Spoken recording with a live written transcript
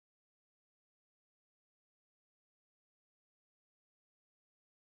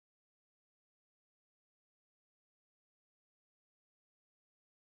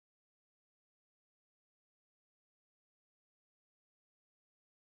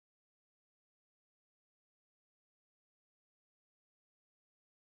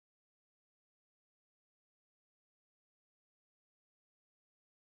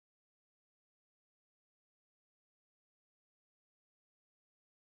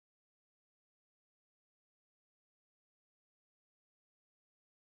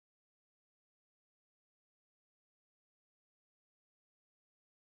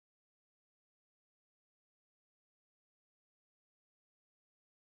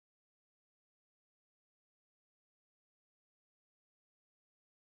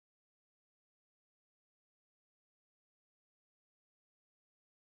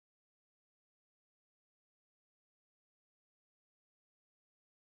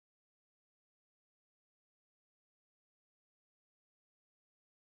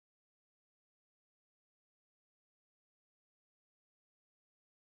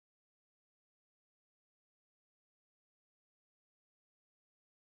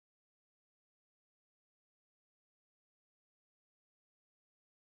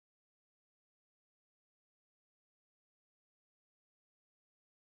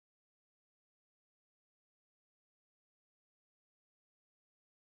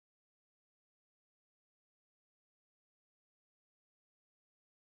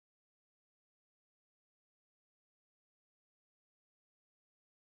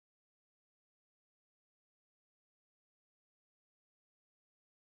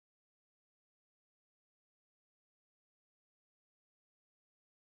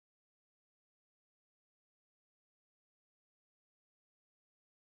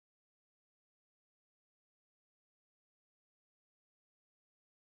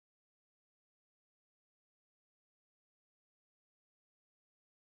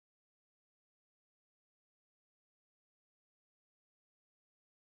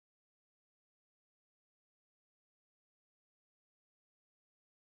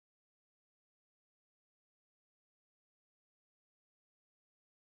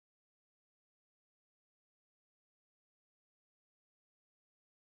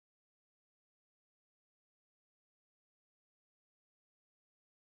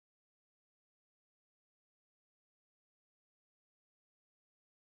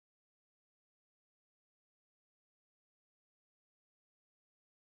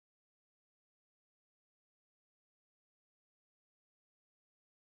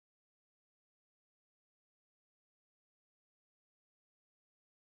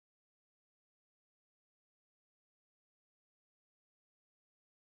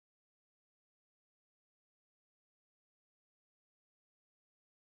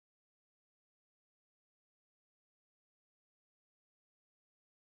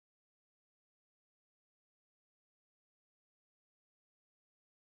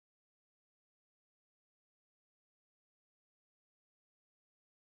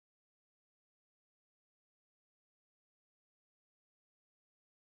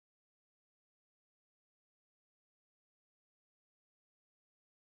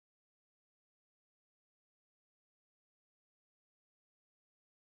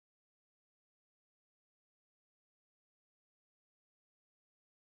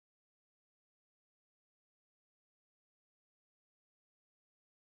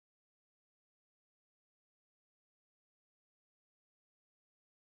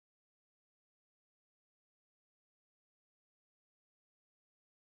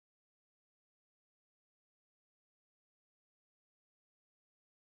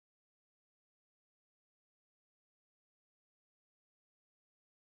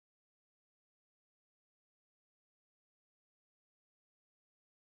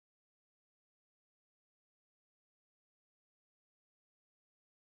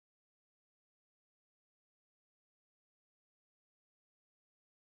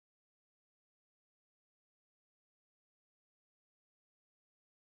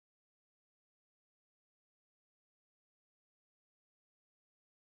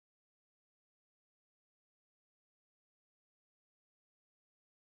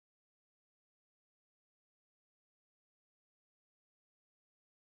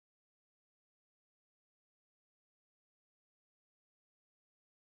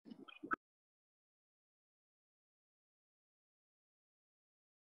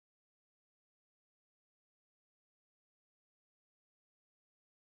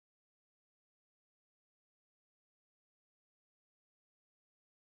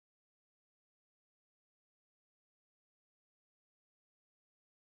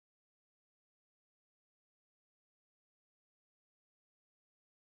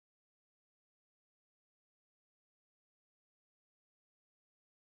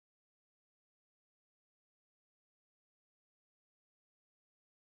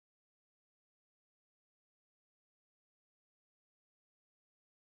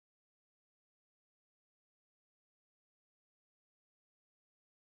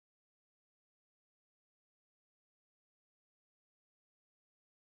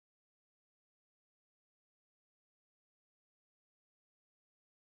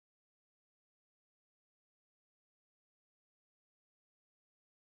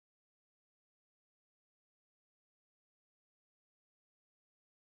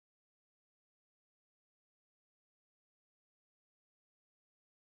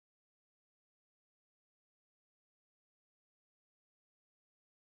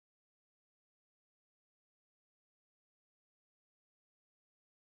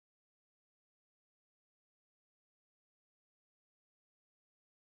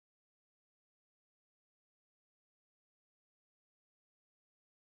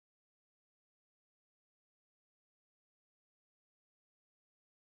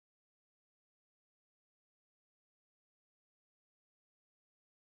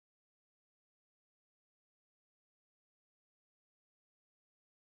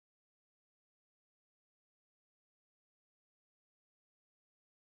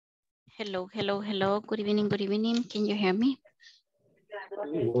Hello, hello, hello. Good evening, good evening. Can you hear me?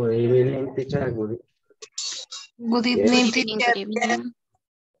 Good evening, teacher. Good Good evening, evening, good evening.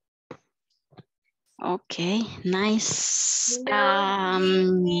 Okay, nice.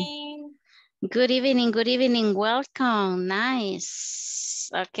 Good evening, welcome,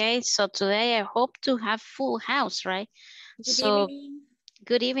 nice. Okay, so today I hope to have full house, right?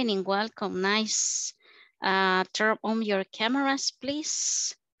 Good evening, welcome, nice. Turn on your cameras,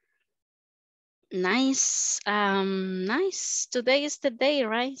 please. Nice, nice. Today is the day,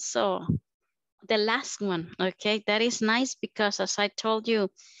 right? So the last one, okay, that is nice because as I told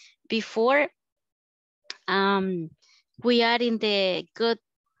you before, we are in the good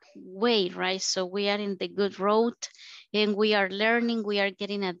way, right? So we are in the good road and we are learning, we are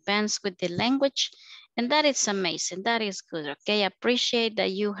getting advanced with the language, and that is amazing. That is good. Okay, appreciate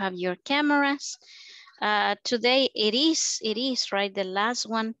that you have your cameras. Today it is right, the last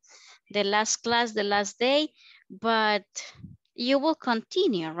one, the last class, the last day, but you will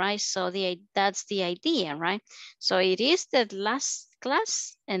continue, right? So that's the idea, right? So it is the last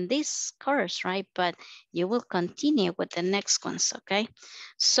class in this course, right? But you will continue with the next ones, okay?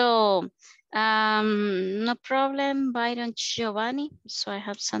 So no problem, Byron Giovanni. So I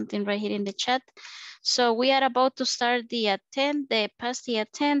have something right here in the chat. So we are about to start pass the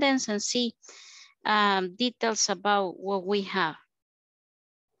attendance and see details about what we have.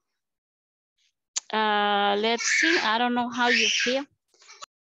 Let's see, I don't know how you feel.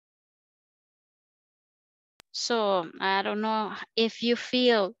 So I don't know if you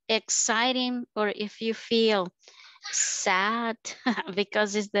feel exciting or if you feel sad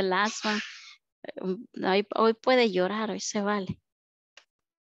because it's the last one. Hoy puede llorar, hoy se vale.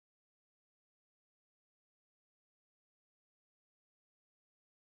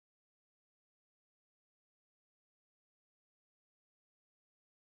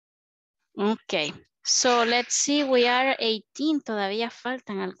 Ok, so let's see, we are 18, todavía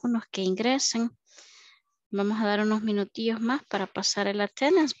faltan algunos que ingresen. Vamos a dar unos minutillos más para pasar el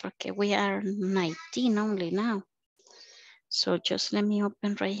attendance porque we are 19 only now. So just let me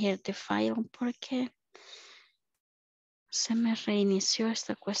open right here the file porque se me reinició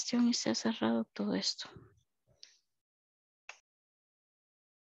esta cuestión y se ha cerrado todo esto.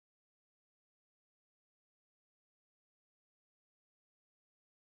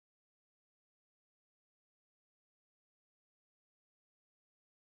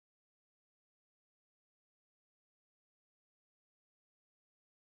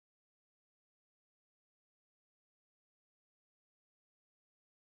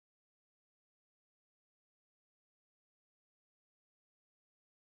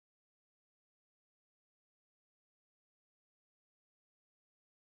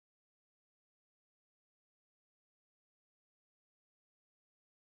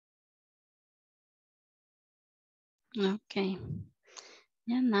 Okay.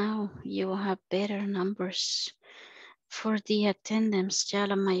 Yeah, now you will have better numbers for the attendance. Ya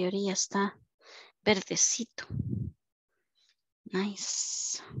la mayoría está verdecito.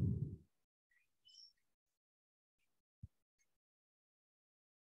 Nice.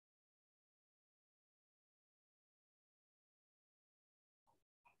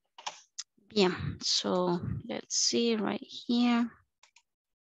 Bien, so let's see right here.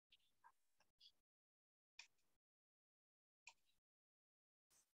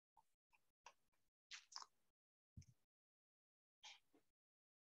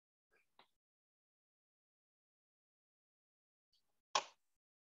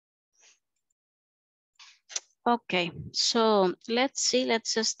 Okay, so let's see,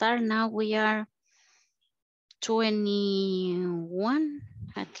 let's start now. We are 21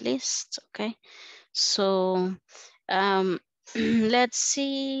 at least, okay? So let's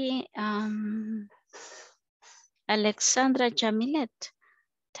see, Alexandra Jamilet,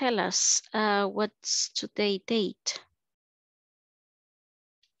 tell us what's today's date?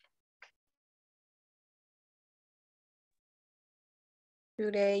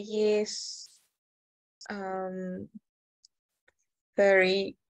 Today is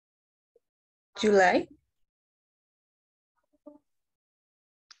 30 July.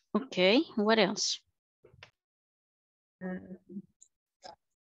 Okay, what else?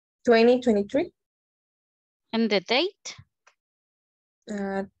 2023. And the date?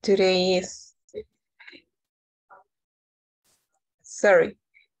 Today is... Sorry,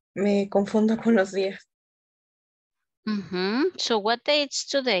 me confundo con los días. So what date's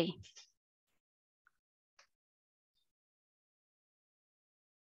today?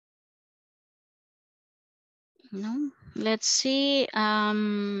 No, let's see.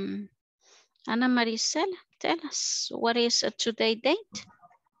 Ana Maricela, tell us what is today's date?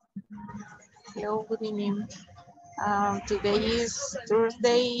 Hello, good evening. Today is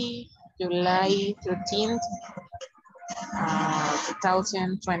Thursday, July 13th,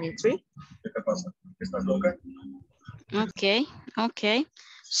 2023. Okay, okay.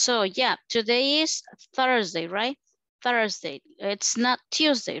 So yeah, today is Thursday, right? Thursday. It's not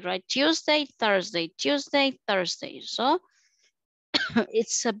Tuesday, right? Tuesday, Thursday, Tuesday, Thursday. So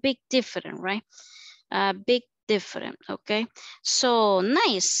it's a big difference, right? A big difference, okay? So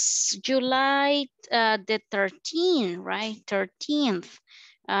nice. July the 13th, right? 13th,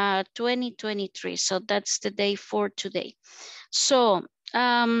 2023. So that's the day for today. So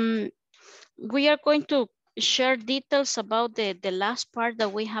we are going to share details about the last part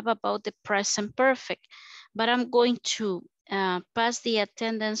that we have about the present perfect, but I'm going to pass the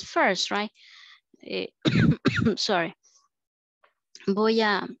attendance first, right? Sorry. Voy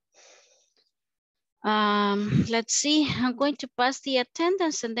a, let's see, I'm going to pass the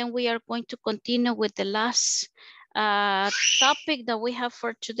attendance and then we are going to continue with the last topic that we have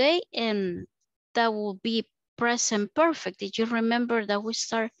for today, and that will be present perfect. Did you remember that we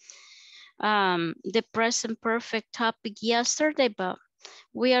start the present perfect topic yesterday, but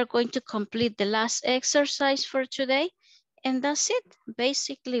we are going to complete the last exercise for today, and that's it.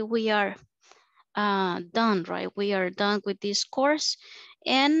 Basically, we are done, right? We are done with this course.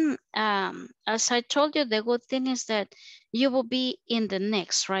 And as I told you, the good thing is that you will be in the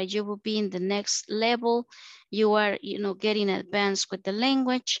next, right? You will be in the next level. You are, getting advanced with the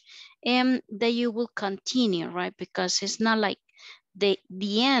language, and that you will continue, right? Because it's not like the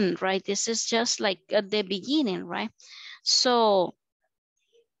end, right? This is just like at the beginning, right? So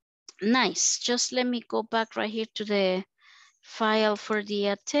nice. Just let me go back right here to the file for the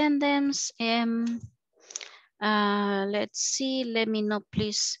attendance. And let's see, let me know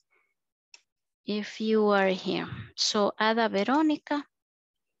please if you are here. So Ada Veronica,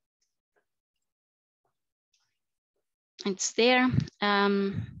 it's there.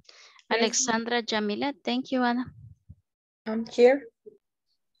 Alexandra Jamilet, thank you, Ada. I'm here.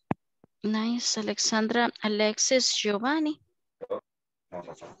 Nice, Alexandra. Alexis Giovanni.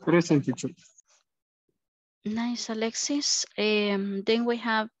 Present, teacher. Nice, Alexis. Then we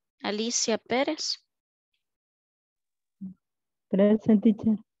have Alicia Perez. Present,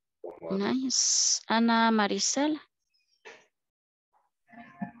 teacher. Nice. Ana Maricela.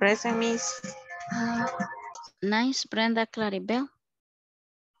 Present, Miss. Nice. Brenda Claribel.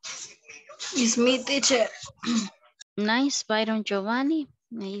 It's me, teacher. Nice. Byron Giovanni.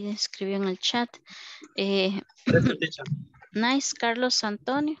 Ahí escribió en el chat. Present, teacher. Nice. Carlos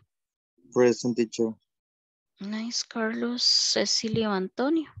Antonio. Present, teacher. Nice. Carlos Cecilio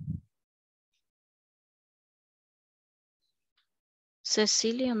Antonio.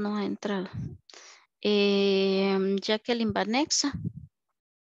 Cecilio no ha entrado. Jacqueline Vanexa.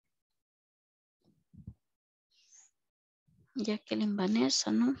 Jacqueline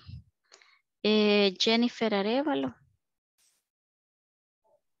Vanessa, ¿no? Jennifer Arevalo.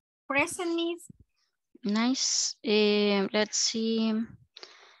 Present, Miss. Nice. Let's see.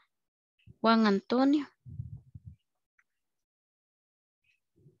 Juan Antonio.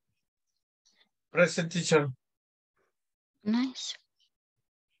 Present, teacher. Nice.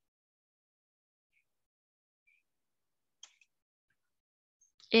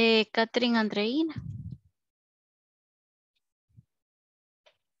 Catherine Andreina.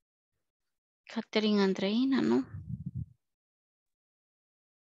 Catherine Andreina, ¿no?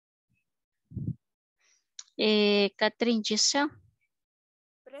 Catherine Giselle.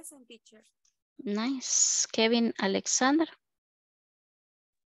 Present, teacher. Nice. Kevin Alexander.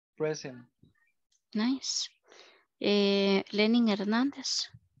 Present. Nice. Lenin Hernández.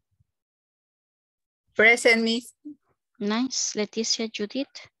 Present, Miss. Nice. Leticia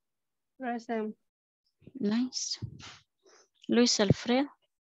Judith. Present. Nice. Luis Alfredo.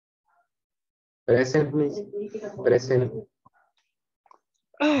 Present, Miss. Present.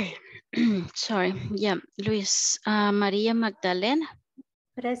 Sorry. Yeah. Luis. María Magdalena.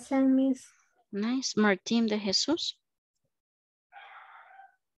 Present, Miss. Nice. Martín de Jesús.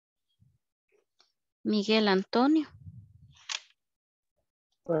 Miguel Antonio.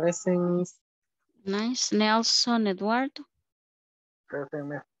 Present. Nice. Nelson Eduardo.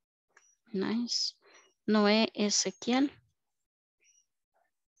 Present. Nice. Noé Ezequiel.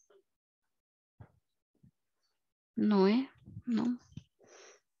 Noé, no.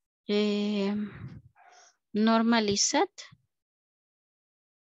 Norma Lisette.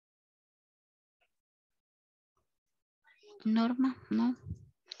 Norma, no.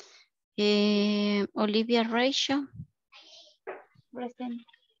 Olivia Rachel. Present.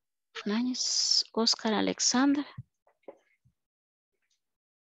 Nice. Oscar Alexander.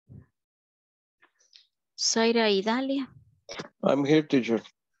 Zaira y Dalia. I'm here, teacher.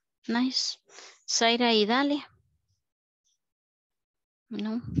 Nice. Zaira y Dalia.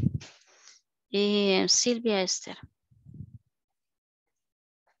 No. Silvia Esther.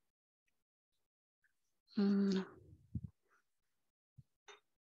 No.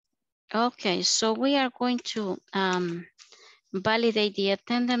 Okay, so we are going to validate the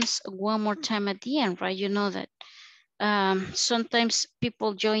attendance one more time at the end, right? You know that sometimes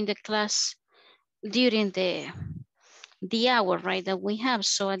people join the class during the hour, right, that we have.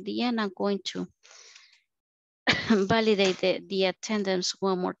 So at the end, I'm going to validate the attendance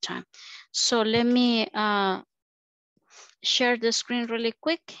one more time. So let me share the screen really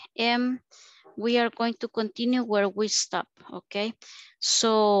quick, and we are going to continue where we stop, okay?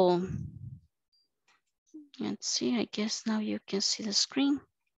 So let's see, I guess now you can see the screen.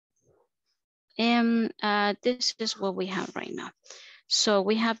 And this is what we have right now. So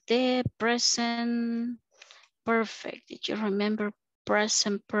we have the present perfect. Did you remember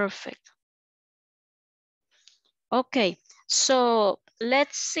present perfect? Okay, so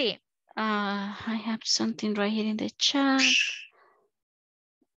let's see. I have something right here in the chat.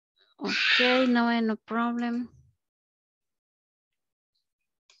 Okay, no problem.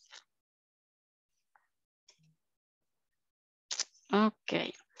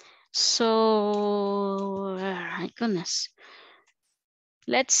 Okay, so, my goodness.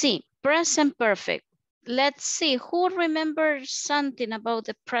 Let's see, present perfect. Let's see, who remembers something about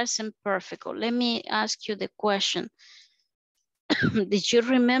the present perfect? Or let me ask you the question. Did you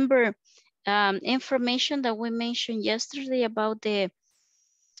remember information that we mentioned yesterday about the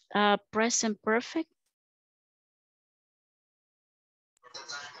present perfect?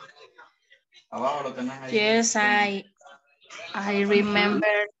 Yes, I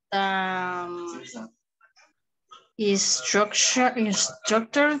remember estructura.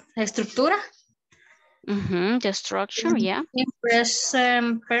 The structure, yeah. In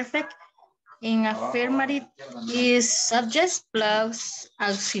present perfect, in affirmative is subject plus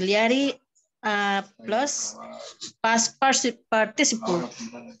auxiliary plus past participle.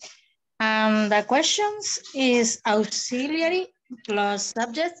 And the questions is auxiliary plus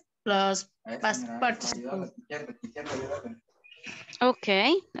subject plus past participle.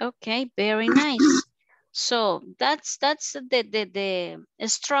 Okay, very nice. So that's the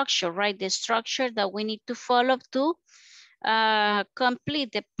structure, right? The structure that we need to follow to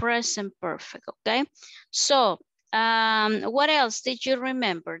complete the present perfect, okay? So what else did you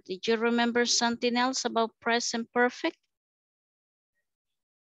remember? Did you remember something else about present perfect?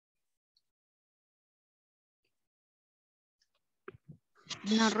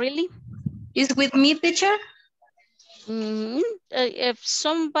 Not really? Is with me, teacher? If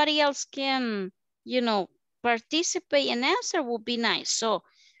somebody else can, you know, participate and answer would be nice. So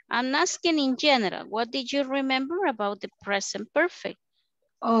I'm asking in general, what did you remember about the present perfect?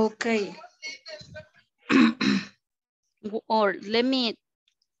 Okay. Or let me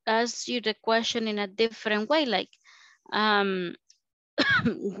ask you the question in a different way, like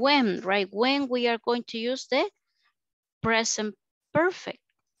when, right? When we are going to use the present perfect?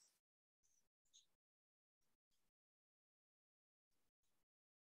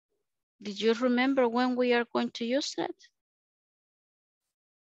 Did you remember when we are going to use that?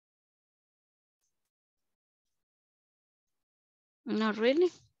 Not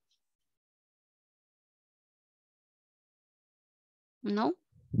really? No?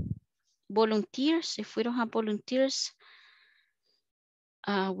 Volunteers, if we don't have volunteers,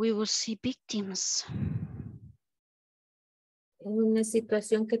 we will see victims. Una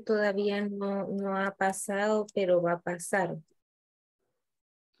situación que todavía no ha pasado, pero va a pasar.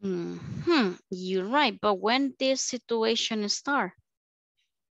 You're right, but when this situation start?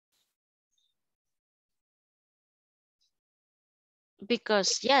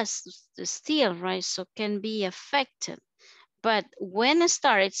 Because yes, still, right, so can be affected. But when it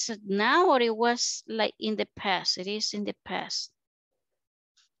starts, it's now or it was like in the past? It is in the past.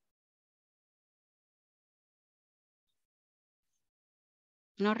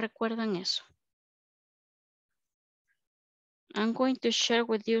 ¿No recuerdan eso? I'm going to share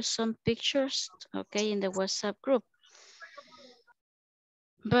with you some pictures, okay, in the WhatsApp group.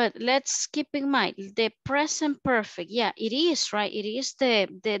 But let's keep in mind the present perfect. Yeah, it is, right? It is the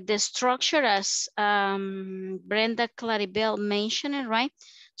structure as Brenda Claribel mentioned, right?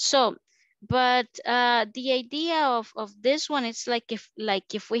 So, but the idea of this one is like if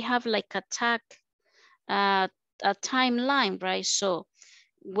we have like a timeline, right? So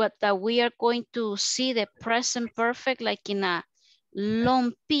what that we are going to see the present perfect like in a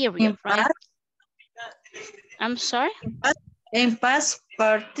long period, right? I'm sorry? In past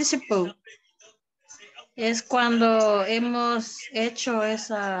participle. es cuando hemos hecho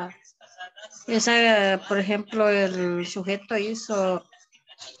esa, por ejemplo, el sujeto hizo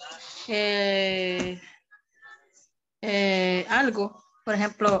algo. Por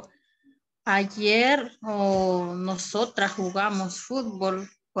ejemplo, ayer o nosotras jugamos fútbol,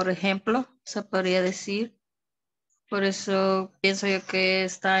 por ejemplo, se podría decir. Por eso pienso yo que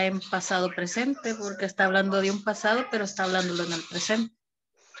está en pasado presente, porque está hablando de un pasado, pero está hablándolo en el presente.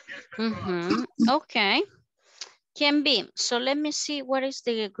 Okay. Can be. So let me see what is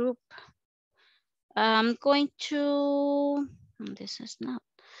the group. I'm going to, this is not.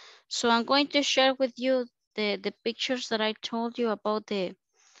 So I'm going to share with you the pictures that I told you about the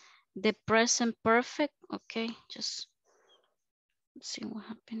present perfect. Okay, just let's see what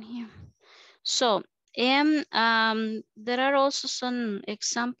happened here. So, and there are also some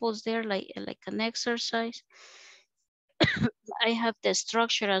examples there, like an exercise. I have the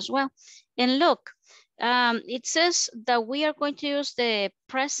structure as well. And look, it says that we are going to use the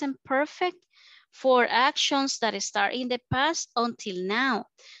present perfect for actions that start in the past until now.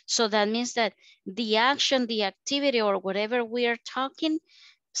 So that means that the action, the activity, or whatever we are talking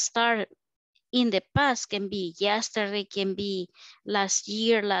start in the past. Can be yesterday, can be last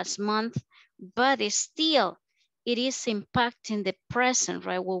year, last month, but still it is impacting the present,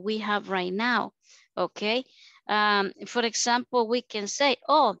 right? What we have right now, okay? For example, we can say,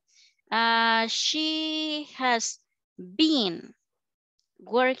 oh, she has been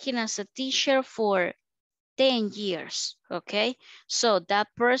working as a teacher for 10 years, okay? So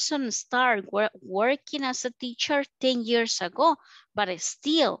that person started working as a teacher 10 years ago, but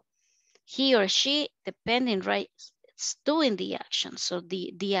still he or she, depending, right, it's doing the action. So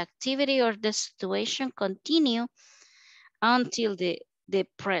the activity or the situation continue until the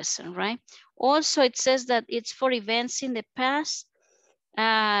present, right? Also, it says that it's for events in the past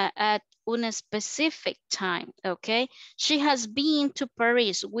at a specific time, okay? She has been to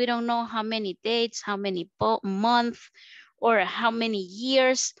Paris. We don't know how many dates, how many months, or how many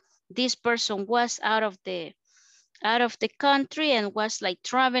years this person was out of the country and was like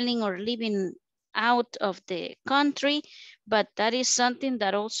traveling or living out of the country. But that is something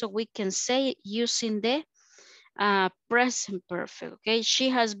that also we can say using the present perfect, okay? She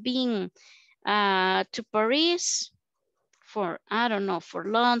has been to Paris for, I don't know, for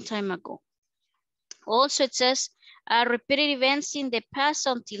a long time ago. Also, it says repeated events in the past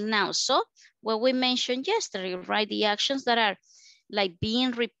until now. So what we mentioned yesterday, right? The actions that are like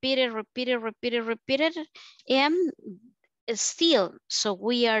being repeated, and still, so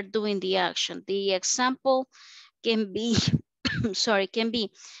we are doing the action. The example can be, sorry, can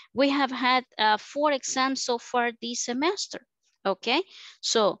be, we have had 4 exams so far this semester, okay?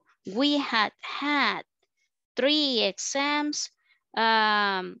 So we had 3 exams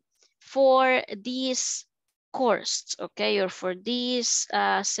for this course, okay, or for this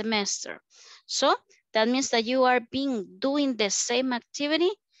semester. So that means that you are doing the same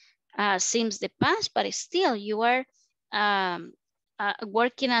activity since the past, but still you are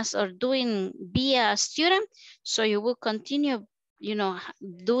working as or be a student. So you will continue, you know,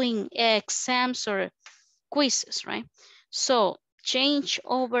 doing exams or quizzes, right? So change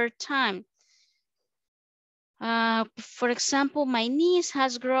over time. For example, my niece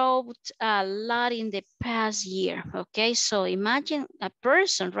has grown a lot in the past year, okay? So imagine a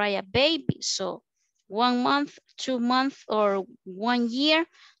person, right, a baby. So 1 month, 2 months, or 1 year.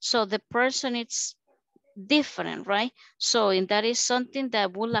 So the person is different, right? So and that is something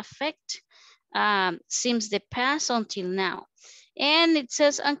that will affect since the past until now. And it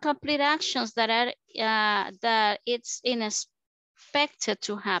says incomplete actions that are that it's expected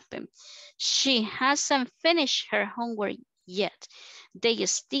to happen. She hasn't finished her homework yet. They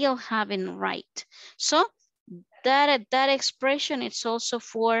still haven't right. So that expression is also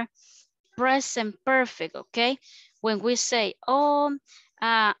for present perfect, okay? When we say, oh,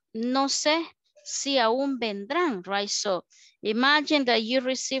 no sé si aún vendrán, right? So imagine that you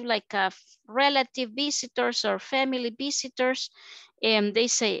receive like a relative visitors or family visitors, and they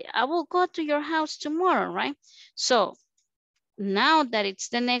say, I will go to your house tomorrow, right? So now that it's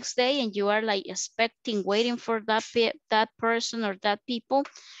the next day and you are like expecting, waiting for that person or that people,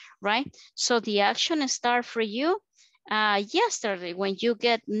 right? So the action start for you yesterday when you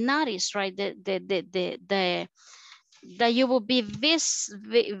get noticed, right? That you will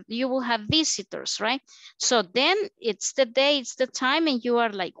you will have visitors, right? So then it's the day, it's the time, and you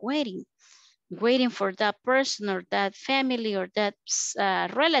are like waiting for that person or that family or that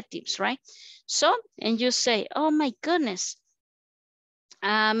relatives, right? So, and you say, oh my goodness,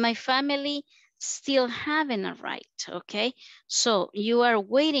 my family still haven't arrived, okay? So you are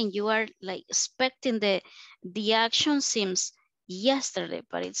waiting, you are like expecting the action seems yesterday,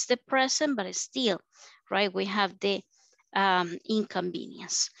 but it's the present, but it's still, right? We have the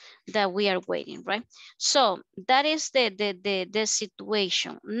inconvenience that we are waiting, right? So that is the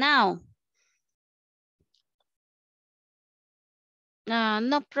situation. Now,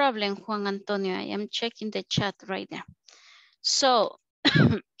 no problem, Juan Antonio. I am checking the chat right there. So,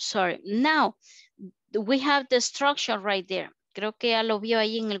 sorry. Now, we have the structure right there. Creo que ya lo vio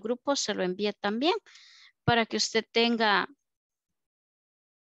ahí en el grupo, se lo envié también para que usted tenga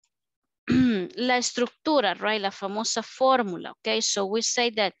la estructura, right? La famosa fórmula, okay? So we say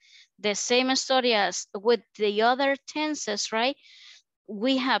that the same story as with the other tenses, right?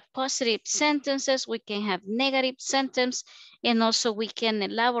 We have positive sentences, we can have negative sentence, and also we can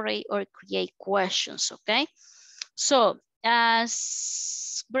elaborate or create questions, okay? So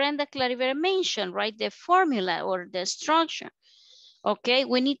as Brenda Clariver mentioned, right, the formula or the structure, okay,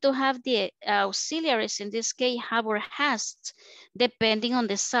 we need to have the auxiliaries, in this case, have or has, depending on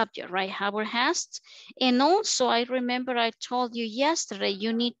the subject, right, have or has. And also, I remember I told you yesterday,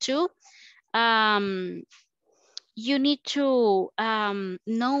 you need to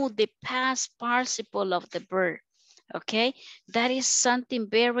know the past participle of the verb. Okay, that is something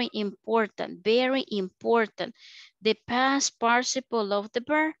very important, very important. The past participle of the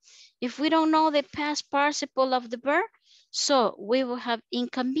verb. If we don't know the past participle of the verb, so we will have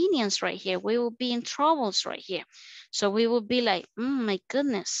inconvenience right here. We will be in troubles right here. So we will be like, my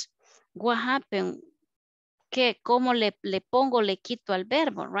goodness, what happened? ¿Cómo le pongo, le quito al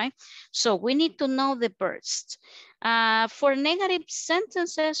verbo, right? So we need to know the verbs. For negative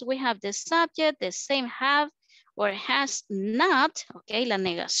sentences, we have the subject, the same have or has not, okay, la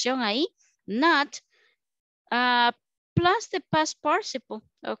negación ahí, not, plus the past participle,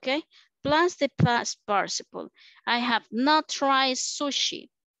 okay, plus the past participle. I have not tried sushi,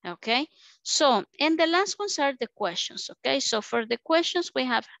 okay? So, and the last ones are the questions, okay? So for the questions, we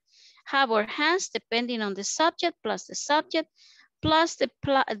have or has, depending on the subject, plus the subject, plus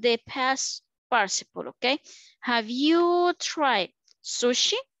the past participle, okay? Have you tried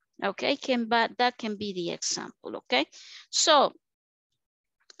sushi? Okay, that can be the example, okay? So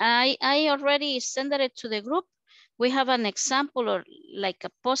I already sent it to the group. We have an example or like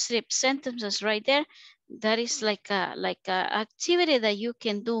a positive sentences right there. That is like a activity that you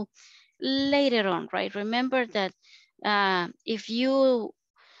can do later on, right? Remember that if you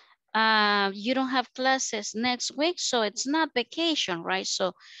don't have classes next week, so it's not vacation, right?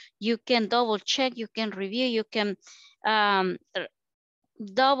 So you can double check, you can review, you can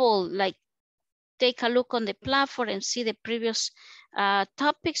double like take a look on the platform and see the previous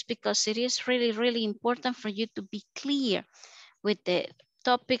topics, because it is really, really important for you to be clear with the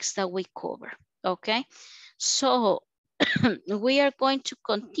topics that we cover, okay? So we are going to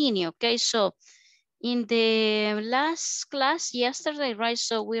continue, okay? So in the last class yesterday, right,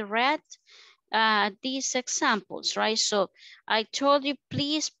 so we read these examples, right? So I told you,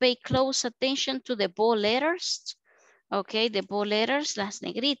 please pay close attention to the bold letters, okay? The bold letters, las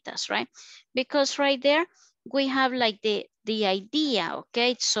negritas, right? Because right there, we have like the idea,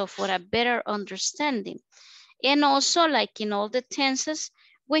 okay? So for a better understanding. And also like in all the tenses,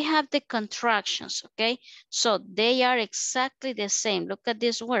 we have the contractions, okay? So they are exactly the same. Look at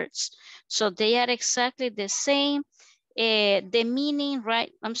these words. So they are exactly the same. The meaning,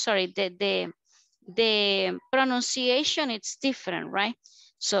 right? I'm sorry, the pronunciation, it's different, right?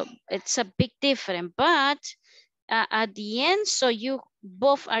 So it's a big difference, but at the end, so you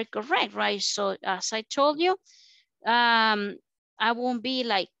both are correct, right? So as I told you, I won't be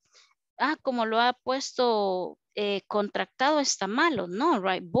like, como lo ha puesto contractado está malo. No,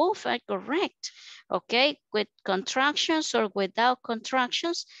 right? Both are correct, okay? With contractions or without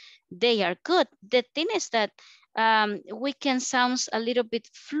contractions, they are good. The thing is that we can sound a little bit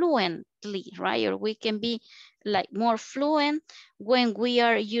fluently, right? Or we can be like more fluent when we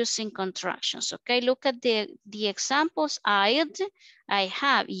are using contractions, okay? Look at the examples. I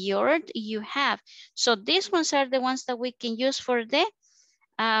have, you have. So these ones are the ones that we can use for the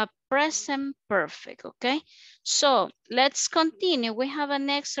present perfect, okay? So let's continue. We have an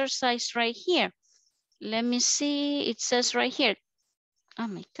exercise right here. Let me see, it says right here. Oh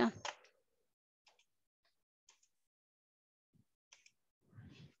my God.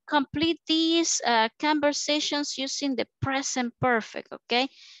 Complete these conversations using the present perfect, okay?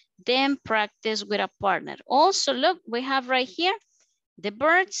 Then practice with a partner. Also, look, we have right here the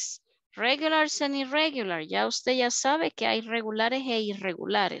verbs, regulars and irregular. Ya usted ya sabe que hay regulares e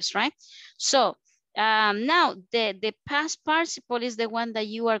irregulares, right? So, Now, the past participle is the one that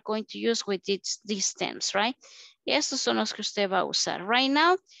you are going to use with these terms, right? Estos son los que usted va a usar. Right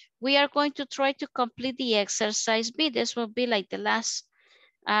now, we are going to try to complete the exercise B. This will be like the last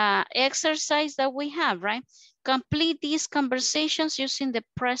exercise that we have, right? Complete these conversations using the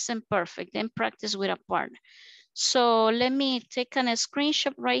present perfect and practice with a partner. So let me take a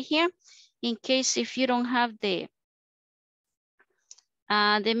screenshot right here in case if you don't have the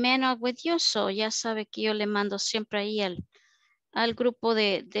manual with you. So ya sabe que yo le mando siempre ahí al grupo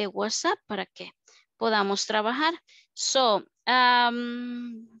de WhatsApp para que podamos trabajar. So,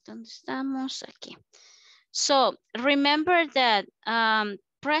 ¿dónde estamos? Aquí. So, remember that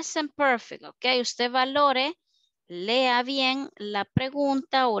present perfect, ok? Usted valore, lea bien la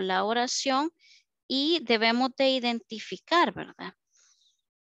pregunta o la oración y debemos de identificar, ¿verdad?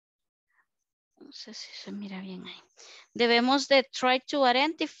 No sé si se mira bien ahí. Debemos de try to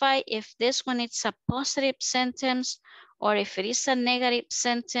identify if this one is a positive sentence or if it is a negative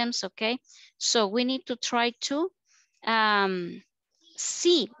sentence, okay? So we need to try to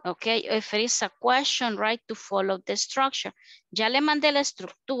see, okay, if it is a question, right, to follow the structure. Ya le mandé la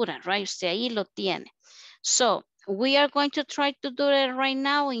estructura, right? Usted ahí lo tiene. So we are going to try to do it right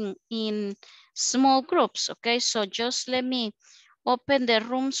now in small groups, okay? So just let me open the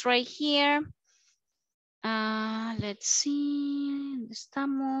rooms right here. Let's see,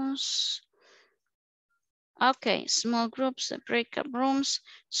 estamos. Okay, small groups, breakup rooms.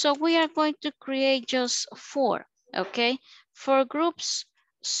 So we are going to create just 4, okay? 4 groups,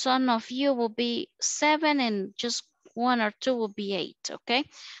 some of you will be 7 and just 1 or 2 will be 8, okay?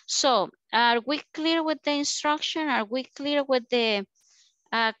 So are we clear with the instruction? Are we clear with the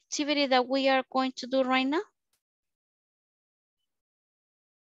activity that we are going to do right now?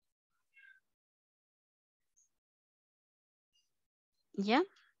 Yeah.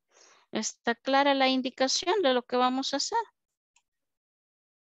 ¿Está clara la indicación de lo que vamos a hacer?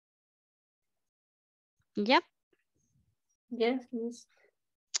 Yep. Yes, miss.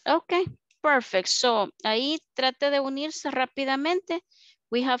 Okay, perfect. So, ahí trate de unirse rápidamente.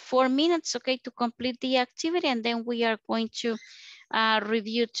 We have 4 minutes, okay, to complete the activity and then we are going to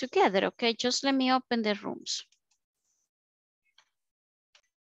review together, okay? Just let me open the rooms.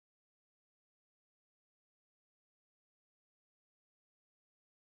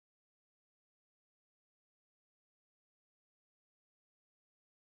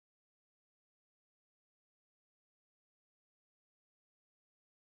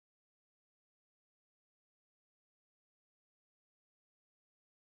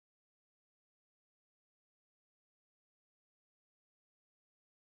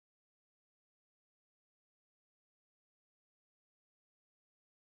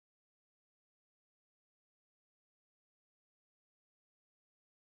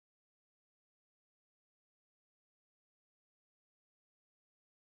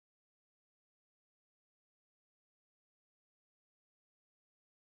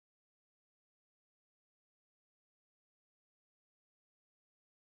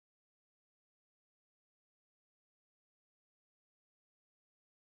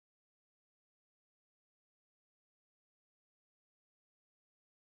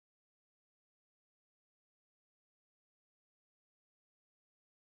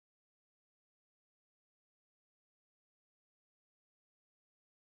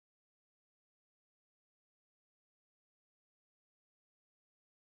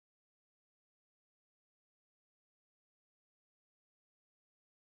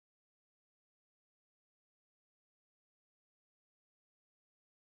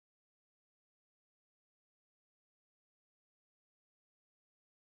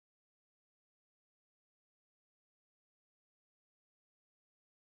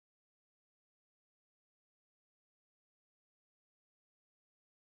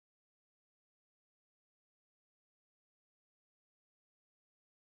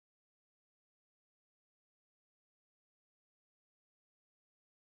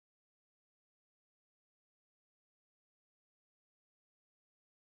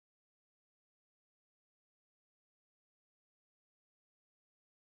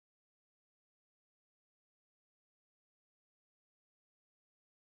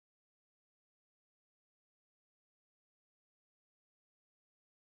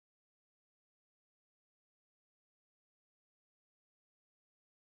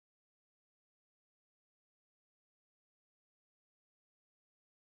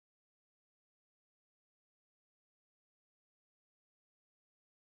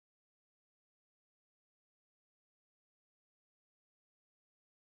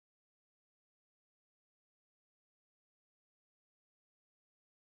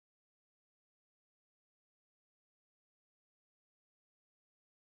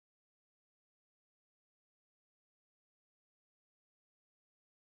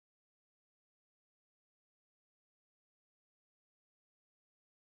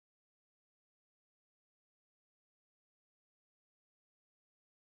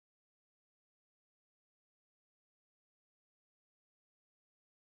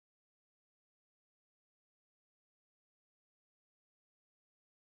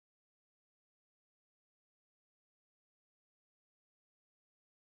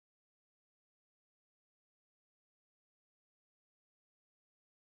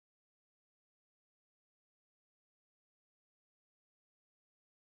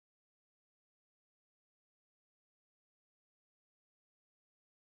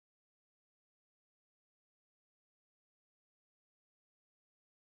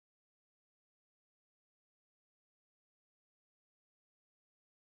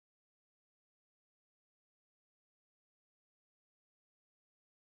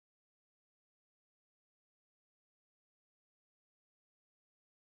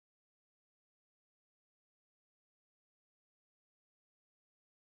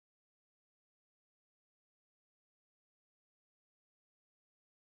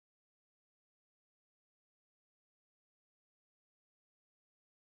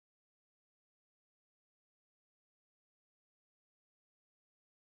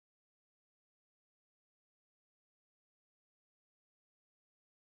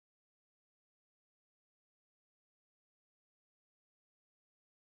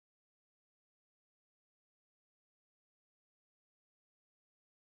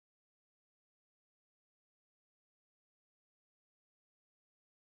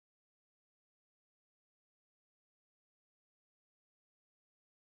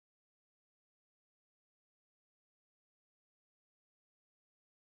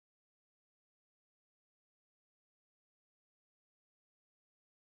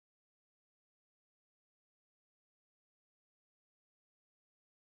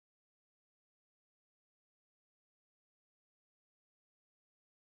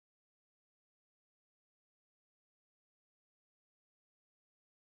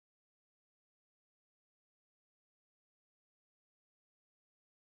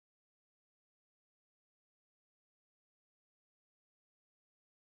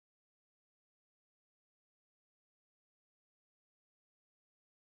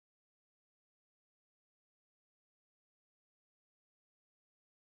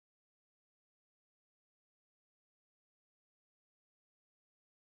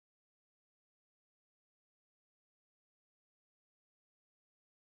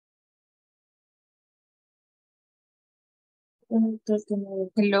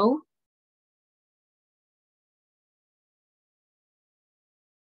 Hello.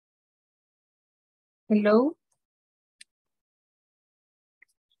 Hello.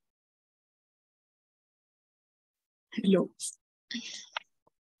 Hello.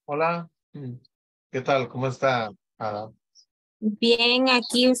 Hola, ¿qué tal? ¿Cómo está? Bien,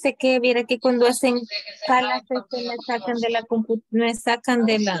 aquí usted que viera que cuando hacen salas me sacan de la me sacan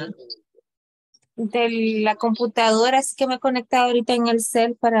de la computadora, así que me he conectado ahorita en el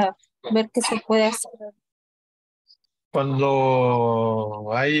cel para ver qué se puede hacer.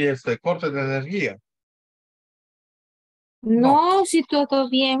 Cuando hay cortes de energía. No, si todo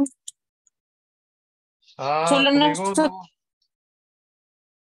bien. Solo Conmigo no. no.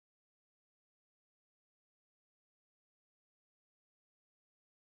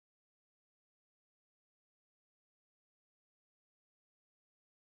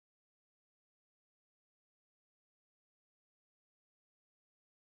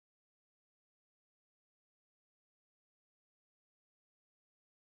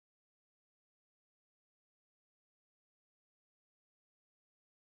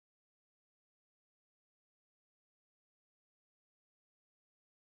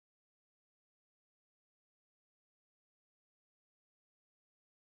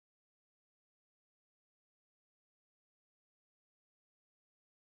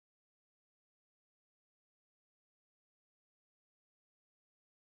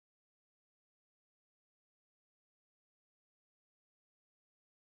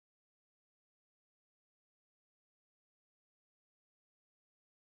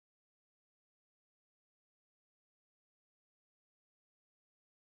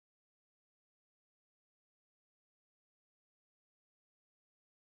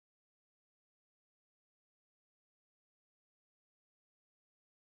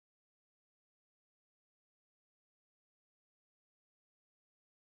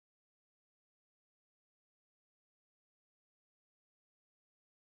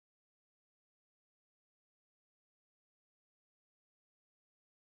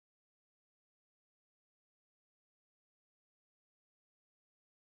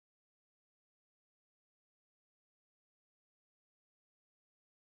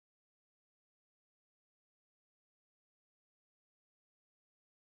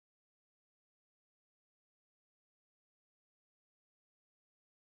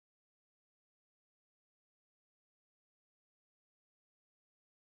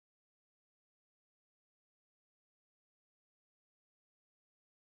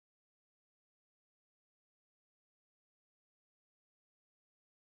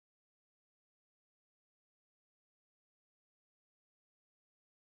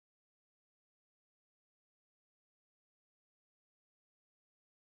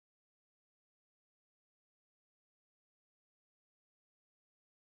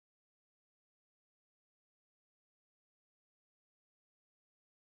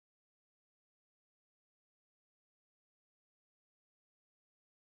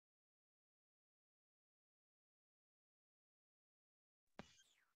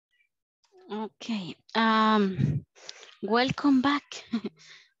 Ok. Welcome back.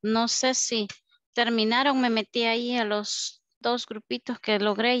 No sé si terminaron, me metí ahí a los dos grupitos que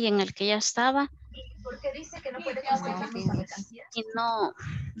logré y en el que ya estaba. Porque dice que no puede conseguir la misma mercancía. Y no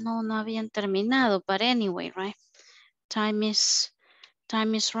habían terminado, but anyway, right? Time is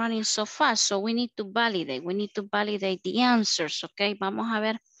running so fast, so we need to validate the answers, okay? Vamos a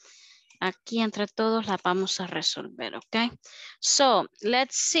ver, aquí entre todos las vamos a resolver, okay? So,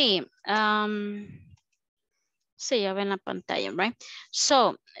 let's see. Sí, ya ven la pantalla, right?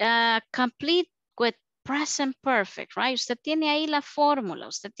 So, complete with present perfect, right? Usted tiene ahí la fórmula,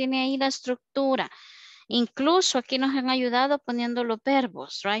 usted tiene ahí la estructura. Incluso aquí nos han ayudado poniendo los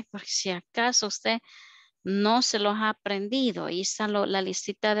verbos, right? Porque si acaso usted no se los ha aprendido, ahí está la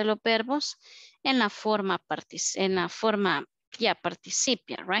listita de los verbos en la forma participia,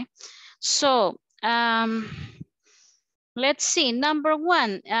 right? So, let's see, number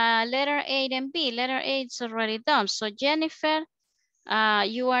one, letter A and B. Letter A is already done. So Jennifer,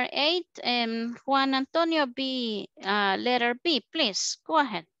 you are 8, and Juan Antonio, B, letter B, please, go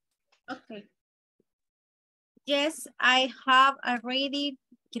ahead. Okay. Yes, I have already.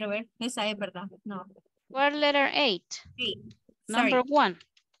 Quiero ver, esa es verdad. No. Word letter 8. Sí. Number Sorry. 1.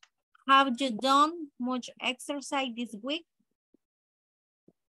 Have you done much exercise this week?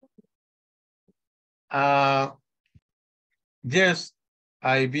 Yes,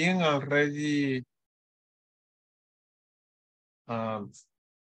 I've been already done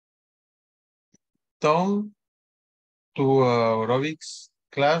to aerobics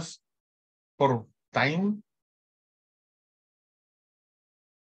class for time.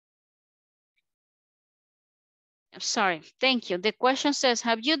 Sorry, thank you. The question says,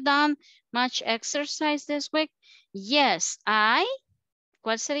 have you done much exercise this week? Yes,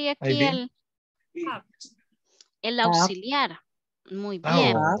 ¿cuál sería aquí el auxiliar? Muy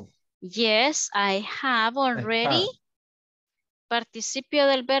bien. Oh, Yes, I have already. Participio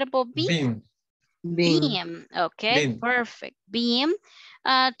del verbo be. been. Been. Okay, Been. perfect. Been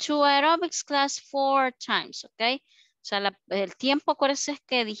to aerobics class 4 times, okay? O sea, el tiempo, acuérdense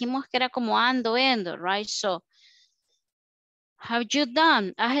que dijimos que era como ando, right? So, have you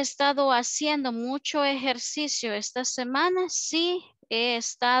done? ¿Has estado haciendo mucho ejercicio esta semana? Sí, he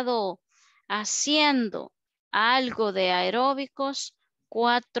estado haciendo algo de aeróbicos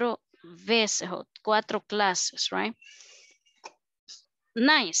 4 veces o 4 clases, right?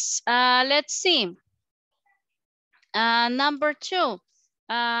 Nice. Let's see. Number 2.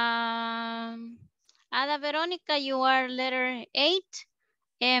 Ada Veronica, you are letter 8.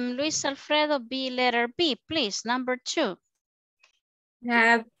 Luis Alfredo, be letter B, please. Number 2.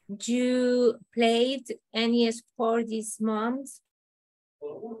 Have you played any sport this month?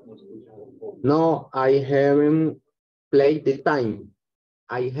 No, I haven't played the time.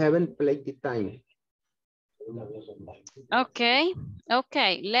 I haven't played the time. Okay,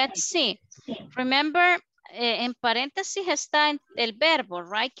 okay, let's see. Remember, en paréntesis está el verbo,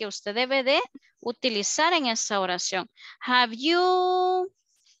 right? Que usted debe de utilizar en esa oración. Have you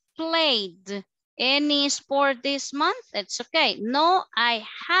played any sport this month? It's okay. No, I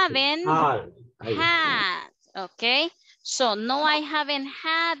haven't had. Okay. So, no, I haven't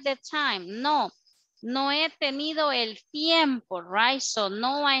had the time. No, no he tenido el tiempo, right? So,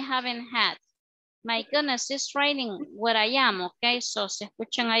 no, I haven't had. My goodness, it's raining where I am, okay? So, si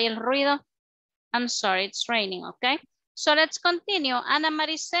escuchan ahí el ruido, I'm sorry, it's raining, okay? So, let's continue. Ana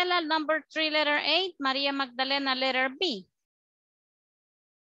Marisela, number 3, letter 8. Maria Magdalena, letter B.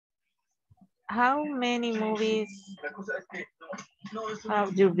 How many movies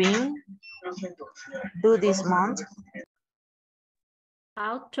have you been to this month?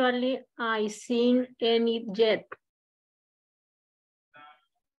 Actually, I seen any yet.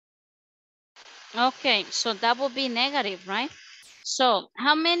 Okay, so that would be negative, right? So,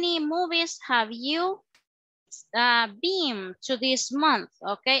 how many movies have you been to this month?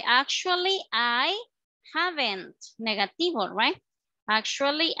 Okay, actually, I haven't. Negativo, right?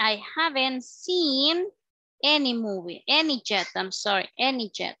 Actually, I haven't seen any movie, any yet, I'm sorry,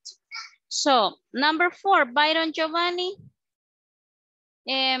 any yet. So, number 4, Byron Giovanni.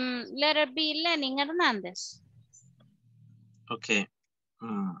 Letter B, Lenin Hernandez. Okay.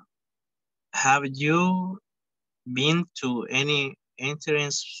 Have you been to any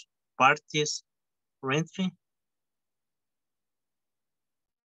entrance parties recently?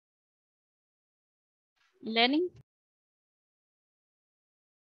 Lenin.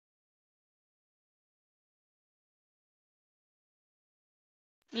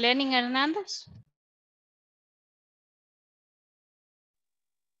 Lenin Hernandez.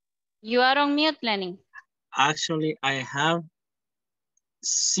 You are on mute, Lenin. Actually, I have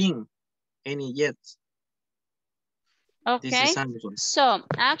seen any yet. Okay, so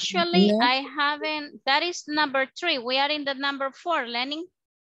actually I haven't, that is number 3. We are in the number 4, Lenin.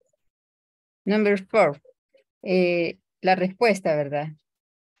 Number 4. La respuesta, ¿verdad?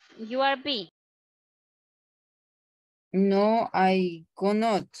 You are B. No, I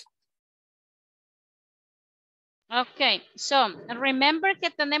cannot. Okay, so remember que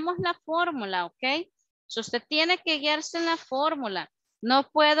tenemos la fórmula, ok. So usted tiene que guiarse en la fórmula. No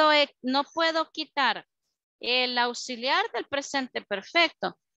puedo quitar el auxiliar del presente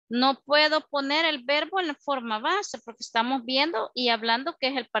perfecto. No puedo poner el verbo en la forma base porque estamos viendo y hablando que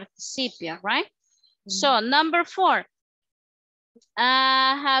es el participio, right? So, number 4.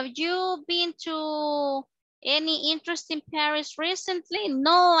 Have you been to any interesting Paris recently?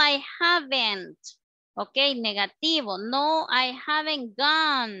 No, I haven't. Ok, negativo. No, I haven't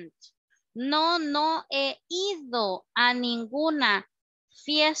gone. No, no he ido a ninguna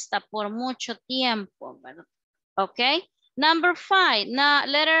fiesta por mucho tiempo, ¿verdad? Okay, number 5. Now,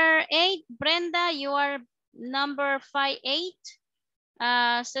 letter 8, Brenda, you are number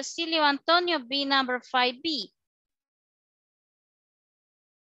 5-8. Cecilio Antonio, be number 5B.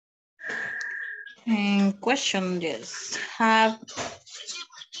 Question, yes.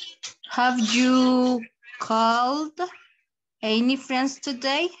 Have you called any friends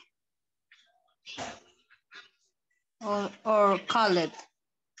today? Or called?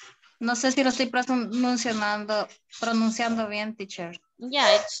 No sé si lo estoy pronunciando bien, teacher.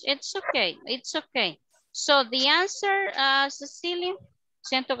 Yeah, it's okay. It's okay. So the answer, Cecilia,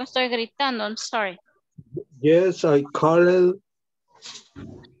 siento que estoy gritando, I'm sorry. Yes, I called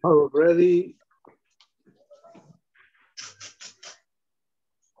already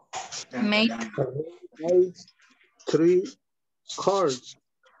Made. Made 3 calls.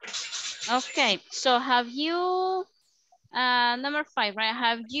 Okay, so have you, number 5, right?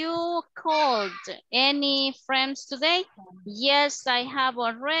 Have you called any friends today? Yes, I have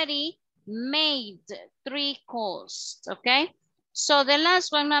already made 3 calls, okay? So the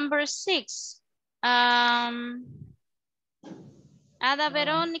last one, number 6. Ada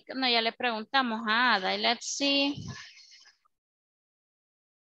Verónica, no, ya le preguntamos a Ada. Let's see.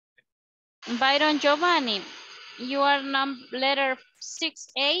 Byron Giovanni, you are letter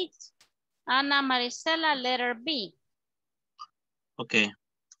 6-8. Ana Marisela, letter B. Okay.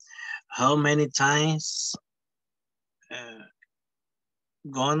 How many times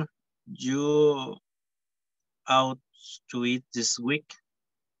gone you out to eat this week?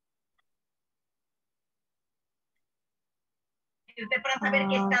 I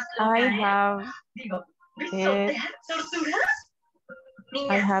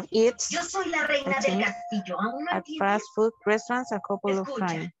have eaten at fast food restaurants a couple of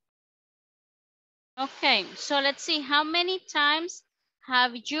times. Okay, so let's see. How many times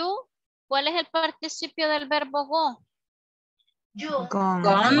have you? ¿Cuál es el participio del verbo go? Gone.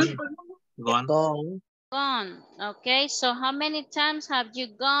 Gone. Okay, so how many times have you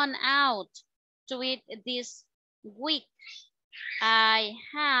gone out to eat this week? I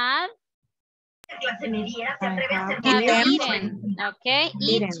have eaten. Okay,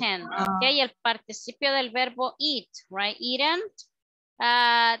 eaten. Okay, el participio del verbo eat, right? Eaten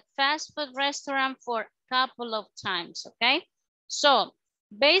at fast food restaurant for a couple of times, okay? So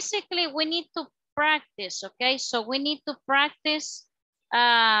basically we need to practice, okay? So we need to practice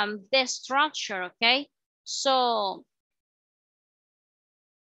the structure, okay? So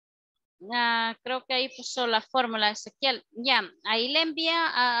creo que ahí puso la fórmula Ezequiel. Ya, ahí le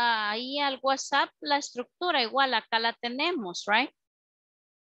envía ahí al WhatsApp la estructura, igual acá la tenemos, right?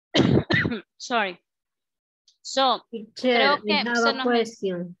 Sorry. So, Teacher, creo que I have a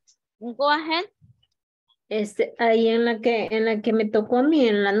question. Go ahead. Ahí en la que me tocó a mí,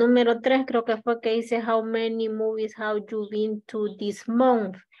 en la número 3, creo que fue que dice how many movies have you been to this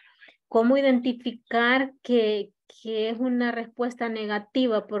month. ¿Cómo identificar que es una respuesta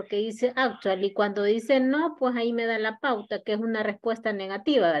negativa? Porque dice actual y cuando dice no, pues ahí me da la pauta que es una respuesta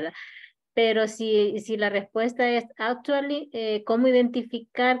negativa, ¿verdad? Pero si la respuesta es actually, ¿cómo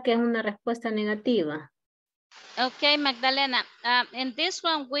identificar que es una respuesta negativa? Okay, Magdalena. In this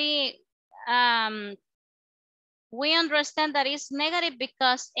one, we understand that it's negative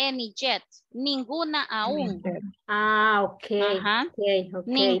because any yet. Ninguna aún. Okay. Ajá. Okay.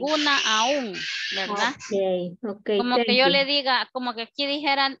 Ninguna aún, ¿verdad? Okay. Como que thank yo you. le diga, como que aquí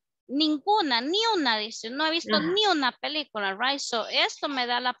dijeran ninguna, ni una, dice. No he visto ni una película, right? So, esto me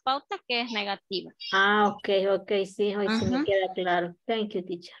da la pauta que es negativa. Okay. Sí, hoy sí me queda claro. Thank you,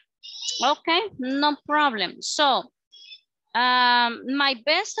 teacher. Okay, no problem. So, my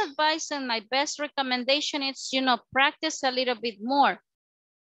best advice and my best recommendation is, practice a little bit more.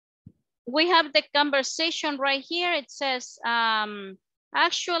 We have the conversation right here. It says,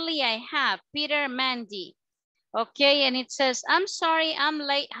 actually, I have Peter Mandy. Okay, and it says, I'm sorry, I'm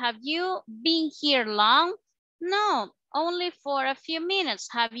late. Have you been here long? No, only for a few minutes.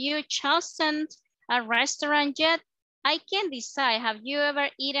 Have you chosen a restaurant yet? I can't decide. Have you ever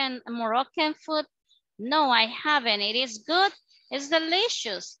eaten Moroccan food? No, I haven't. It is good. It's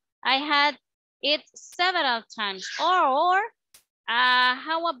delicious. I had it several times. Or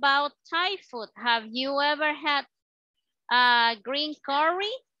how about Thai food? Have you ever had green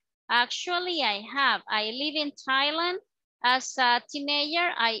curry? Actually, I have. I live in Thailand. As a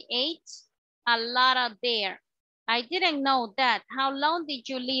teenager, I ate a lot of there. I didn't know that. How long did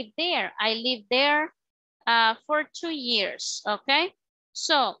you live there? I lived there for 2 years, okay?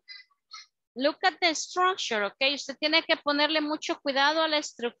 So, look at the structure, okay? Usted tiene que ponerle mucho cuidado a la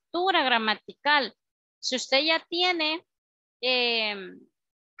estructura gramatical. Si usted ya tiene,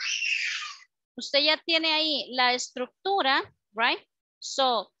 ahí la estructura, right?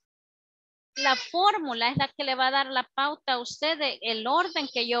 So, la fórmula es la que le va a dar la pauta a usted del orden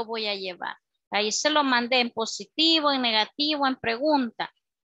que yo voy a llevar. Ahí se lo mandé en positivo, en negativo, en pregunta.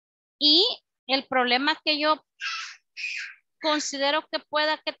 Y el problema que yo considero que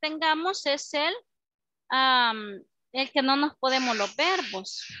pueda que tengamos es el que no nos podemos los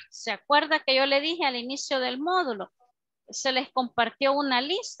verbos. ¿Se acuerda que yo le dije al inicio del módulo? Se les compartió una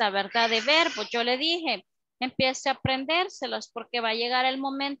lista, ¿verdad? De verbos. Yo le dije, empiece a aprendérselos porque va a llegar el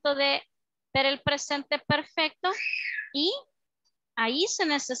momento de ver el presente perfecto y ahí se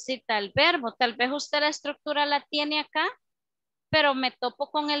necesita el verbo. Tal vez usted la estructura la tiene acá, pero me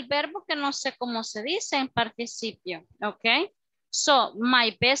topo con el verbo que no sé cómo se dice en participio, ¿ok? So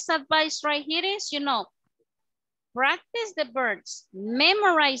my best advice right here is, practice the verbs,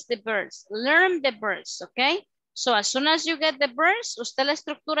 memorize the verbs, learn the verbs, okay? So as soon as you get the verbs, usted la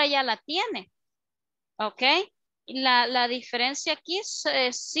estructura ya la tiene, okay? La diferencia aquí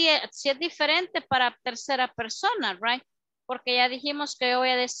sí es diferente para tercera persona, right? Porque ya dijimos que yo voy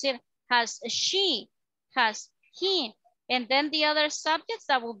a decir has she, has he, and then the other subjects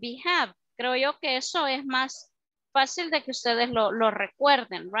that will be have. Creo yo que eso es más fácil de que ustedes lo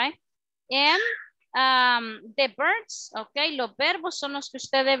recuerden, right? And the verbs, okay, los verbos son los que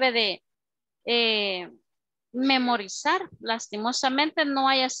usted debe de memorizar. Lastimosamente no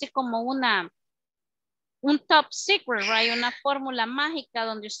hay así como un top secret, right? Una fórmula mágica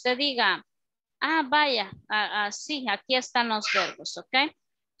donde usted diga, vaya, sí, aquí están los verbos, okay?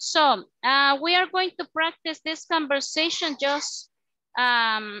 So, we are going to practice this conversation just,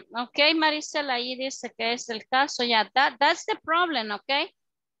 okay, Maricela, ahí dice que es el caso, ya, that's the problem, okay?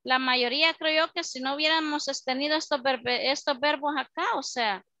 La mayoría creo yo que si no hubiéramos tenido estos verbos acá, o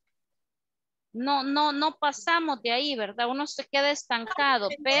sea, no pasamos de ahí, ¿verdad? Uno se queda estancado,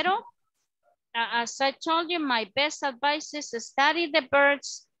 pero as I told you, my best advice is study the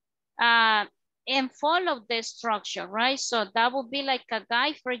verbs and follow the structure, right? So that would be like a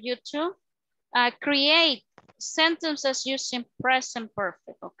guide for you to create sentences using present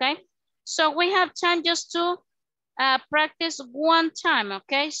perfect, okay? So we have time just to practice one time,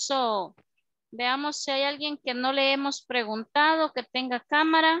 okay? So veamos si hay alguien que no le hemos preguntado que tenga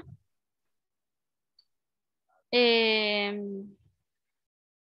cámara.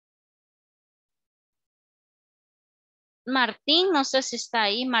 Martín, no sé si está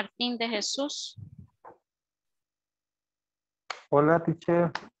ahí, Martín de Jesús. Hola,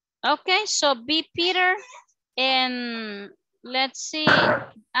 teacher. Okay, so be Peter and let's see,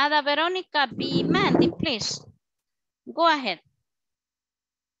 Ada Veronica, be Mandy, please. Go ahead.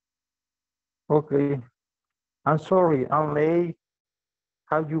 Okay. I'm sorry, I'm late.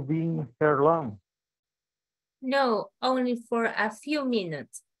 Have you been here long? No, only for a few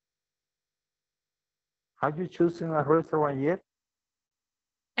minutes. Have you chosen a restaurant yet?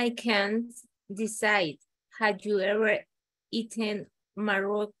 I can't decide. Have you ever eaten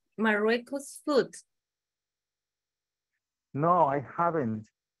Morocco's food? No, I haven't.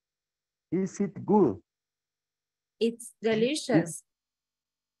 Is it good? It's delicious.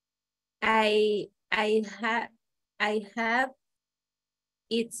 I have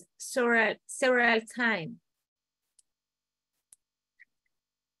it several times.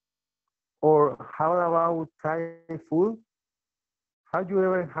 Or how about Thai food? Have you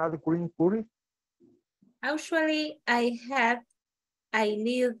ever had green curry? Actually, I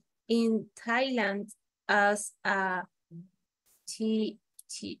lived in Thailand as a teenage,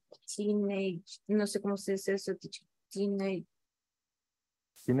 no sé cómo se dice eso, teenager.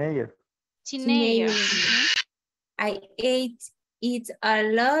 I ate it a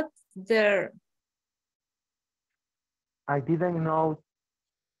lot there. I didn't know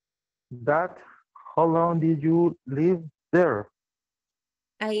that. How long did you live there?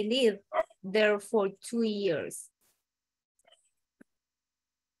 I lived there for 2 years.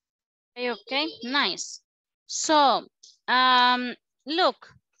 Okay, nice. So,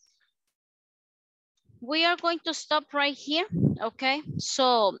 look, we are going to stop right here, okay?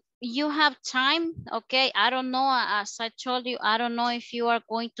 So you have time, okay? I don't know, as I told you, I don't know if you are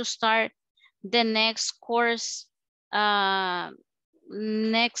going to start the next course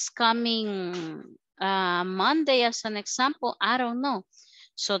next coming Monday as an example, I don't know.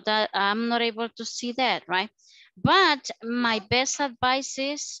 So that I'm not able to see that, right? But my best advice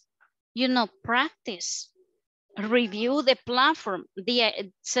is, practice. Review the platform.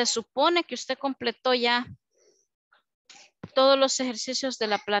 Se supone que usted completó ya todos los ejercicios de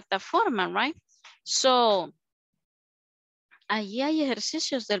la plataforma, right? So, allí hay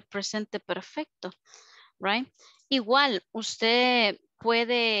ejercicios del presente perfecto, right? Igual, usted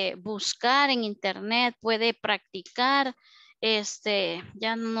puede buscar en internet, puede practicar.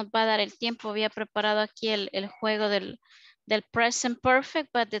 Ya no nos va a dar el tiempo. Había preparado aquí el juego del present perfect,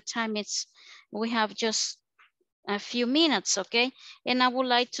 but the time we have just a few minutes, okay? And I would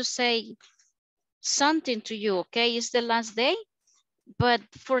like to say something to you, okay? It's the last day, but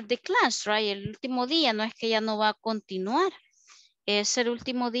for the class, right? El último día, no es que ya no va a continuar. Es el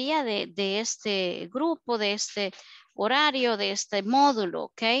último día de este grupo, de este horario, de este módulo,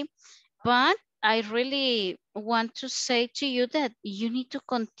 okay? But I really want to say to you that you need to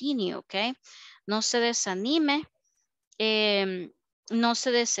continue, okay? No se desanime, no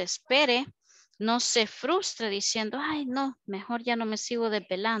se desespere, no se frustre diciendo, ay, no, mejor ya no me sigo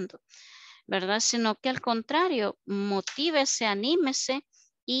desvelando. ¿verdad? Sino que al contrario, motívese, anímese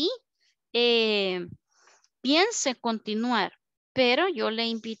y piense continuar. Pero yo le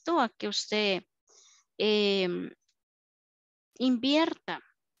invito a que usted invierta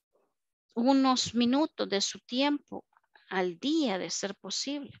unos minutos de su tiempo al día, de ser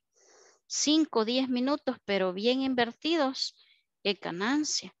posible. 5 o 10 minutos, pero bien invertidos, es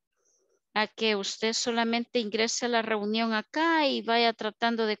ganancia. A que usted solamente ingrese a la reunión acá y vaya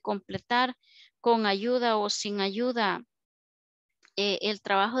tratando de completar con ayuda o sin ayuda el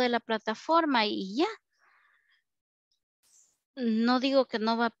trabajo de la plataforma y ya. No digo que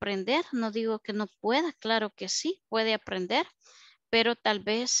no va a aprender, no digo que no pueda, claro que sí, puede aprender, pero tal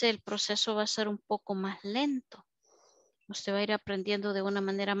vez el proceso va a ser un poco más lento. Usted va a ir aprendiendo de una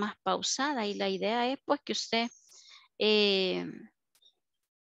manera más pausada y la idea es pues que usted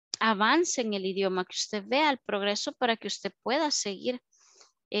avance en el idioma, que usted vea el progreso para que usted pueda seguir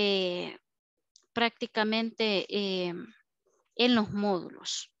prácticamente en los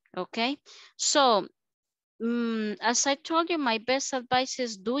módulos. Okay, so as I told you, my best advice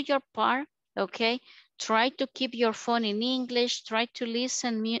is do your part. Okay, try to keep your phone in English, try to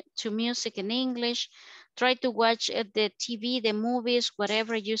listen to music in English, try to watch the TV, the movies,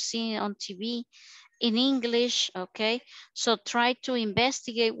 whatever you see on TV in English. Okay, so try to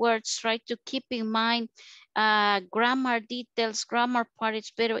investigate words, try to keep in mind grammar details. Grammar part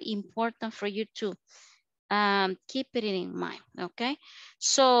is very important for you to keep it in mind. Okay,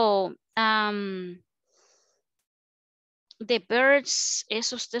 so the birds,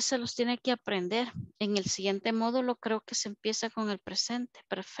 eso usted se los tiene que aprender. En el siguiente módulo creo que se empieza con el presente.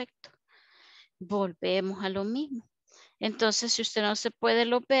 Perfecto. Volvemos a lo mismo. Entonces, si usted no se puede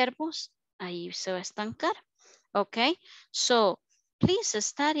los verbos, ahí se va a estancar. Ok. So, please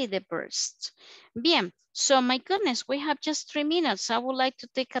study the birds. Bien. So, my goodness, we have just 3 minutes. I would like to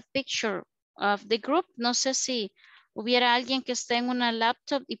take a picture of the group. No sé si hubiera alguien que esté en una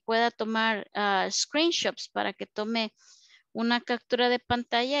laptop y pueda tomar screenshots para que tome una captura de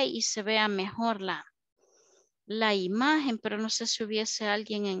pantalla y se vea mejor la imagen, pero no sé si hubiese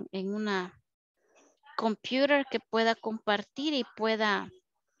alguien en una computer que pueda compartir y pueda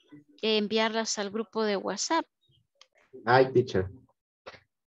enviarlas al grupo de WhatsApp. Hi, teacher.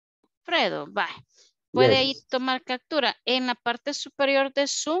 Fredo, va. Puede ahí Yes. tomar captura. En la parte superior de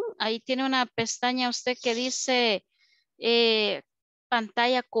Zoom, ahí tiene una pestaña usted que dice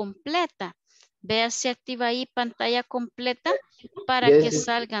pantalla completa. Vea si activa ahí pantalla completa para Yes, que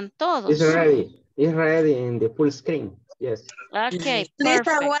salgan todos. It's ready. It's ready in the full screen. Yes. Okay, Please,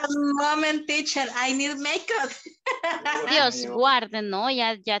 perfect. one moment, teacher. I need makeup. Dios guarde, no,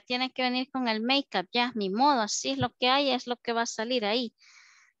 ya tiene que venir con el make-up, ya, ni modo, así es lo que hay, es lo que va a salir ahí.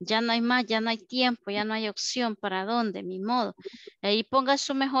 Ya no hay más, ya no hay tiempo, ya no hay opción para dónde, ni modo. Ahí ponga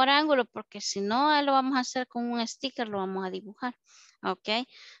su mejor ángulo, porque si no, lo vamos a hacer con un sticker, lo vamos a dibujar. Ok,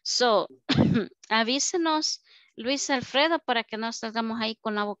 so, avísenos, Luis Alfredo, para que no salgamos ahí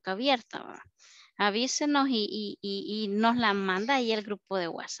con la boca abierta, ¿verdad? Avísenos y nos la manda ahí el grupo de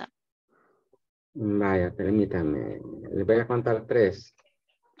WhatsApp. Vaya, permítame. Les voy a contar 3.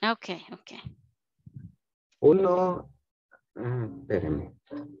 Ok. 1, espérenme.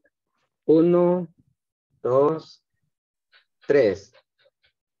 1, 2, 3.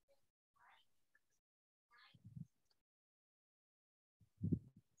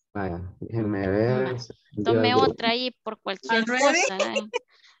 Vaya, déjenme ver. Tome otra ahí por cualquier Already? cosa.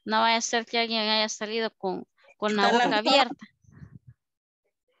 No vaya a ser que alguien haya salido con la boca abierta.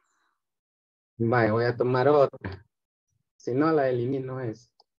 Vaya, voy a tomar otra. Si no, la elimino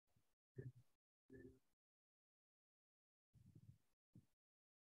es.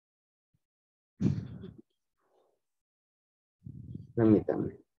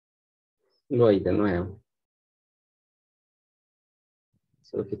 Permítame. Voy de nuevo.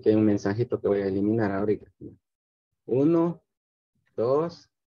 Solo que hay un mensajito que voy a eliminar ahorita. 1, 2,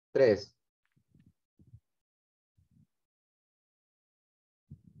 3.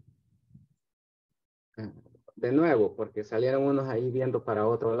 De nuevo, porque salieron unos ahí viendo para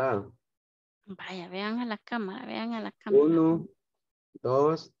otro lado. Vaya, vean a la cámara, 1,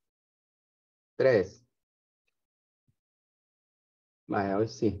 2, 3. Vaya, hoy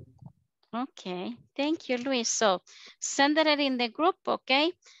sí. Ok, thank you, Luis. So, send it in the group, ok.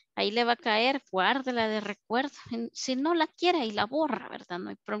 Ahí le va a caer, guárdela de recuerdo. Si no la quiere, ahí la borra, ¿verdad?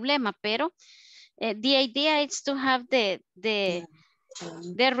 No hay problema, pero the idea is to have the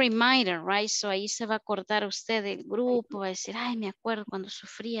reminder, right? So, ahí se va a acordar usted del grupo, va a decir, ay, me acuerdo cuando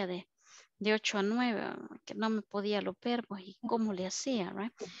sufría de 8 a 9, que no me podía los verbos y cómo le hacía,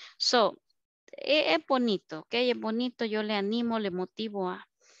 right? So, es bonito, ok, es bonito, yo le animo, le motivo a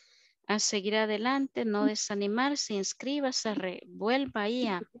a seguir adelante, no desanimarse, inscríbase, vuelva ahí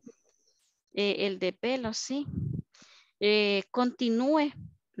a el de pelo, sí. Continúe,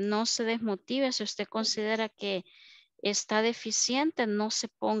 no se desmotive. Si usted considera que está deficiente, no se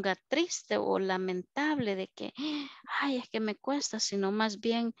ponga triste o lamentable de que, ay, es que me cuesta, sino más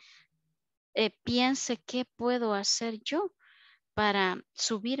bien piense qué puedo hacer yo para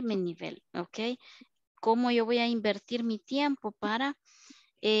subir mi nivel, ¿ok? ¿Cómo yo voy a invertir mi tiempo para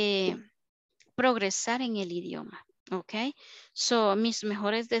progresar en el idioma? ¿Ok? So, mis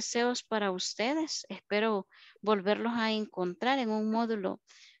mejores deseos para ustedes. Espero volverlos a encontrar en un módulo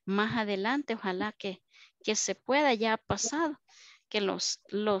más adelante. Ojalá que se pueda. Ya ha pasado que nos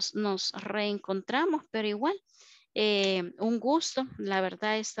reencontramos, pero igual, un gusto, la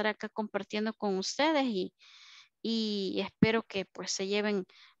verdad, estar acá compartiendo con ustedes y espero que pues se lleven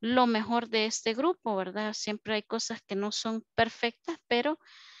lo mejor de este grupo, ¿verdad? Siempre hay cosas que no son perfectas, pero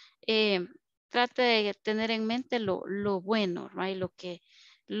trate de tener en mente lo bueno, right?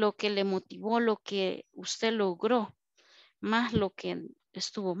 Lo que le motivó, lo que usted logró, más lo que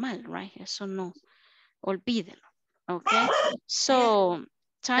estuvo mal, right? Eso no, olvídelo, ¿ok? So,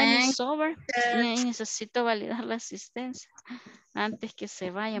 time is over. Necesito validar la asistencia antes que se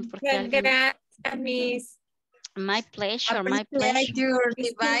vayan porque alguien... Gracias, Miss. My pleasure, my Appreciate pleasure. your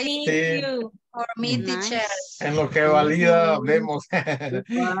Nice to device meet you. for me, teacher. Nice. En lo que valida, Ujú. vemos.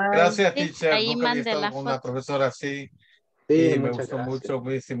 Gracias, Sí, teacher. ahí Nunca había mandé estado la con una foto. profesora así Sí, y me muchas gustó gracias. mucho,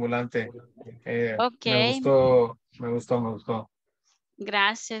 muy estimulante. Ok, Me gustó.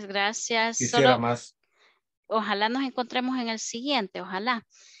 gracias, gracias. Quisiera Solo más. ojalá nos encontremos en el siguiente, ojalá.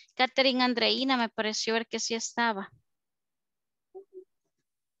 Catherine Andreina me pareció ver que sí estaba.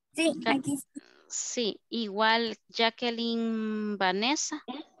 Sí, aquí está. Sí, igual Jacqueline Vanessa.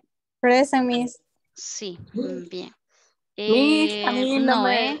 Present, Miss. Sí, bien. Miss, a mí no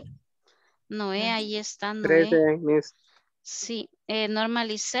me... Noé, ahí está Noé. Present, Miss. Sí, Norma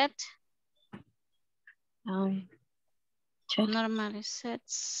Lisette. Norma Lisette,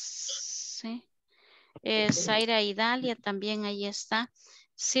 sí. Zaira Idalia también ahí está.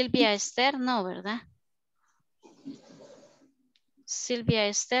 Silvia Esther, no, ¿verdad? Silvia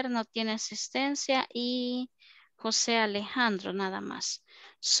Esther no tiene asistencia y José Alejandro nada más.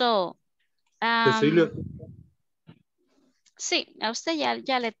 So, Cecilia. sí, a usted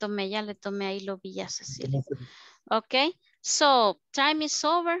ya le tomé ahí lo vi ya, Cecilia. Ok, so, time is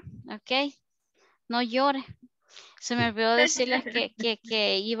over, ok, no llore. Se me olvidó decirles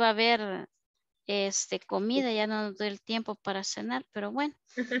que iba a haber comida, ya no nos doy el tiempo para cenar, pero bueno,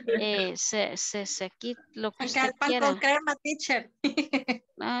 aquí lo que Acá usted el pan con quiera. crema, teacher.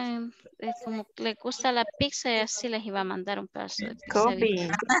 Como le gusta la pizza y así les iba a mandar un pedazo de pizza. Coffee.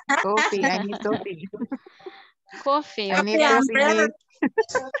 Coffee. I need coffee. Coffee, I need ok. coffee, Miss.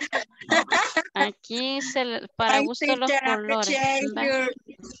 Aquí para Thanks, gusto los teacher. colores. Appreciate Va.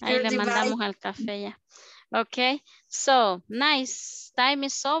 Ahí your le device. mandamos al café ya. Ok, so nice. Time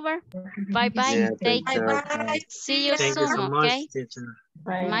is over. Bye bye. Yeah, Take teacher. Bye. See you Thank you soon, so much, okay? teacher.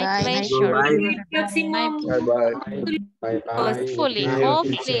 Bye, My bye. Nice to pleasure. meet you, Bye. everybody. Bye-bye. Bye-bye. Hopefully, Good night,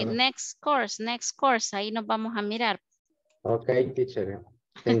 hopefully, teacher. next course. Ahí nos vamos a mirar. Okay, teacher.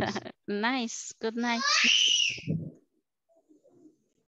 Thanks. Nice. Good night.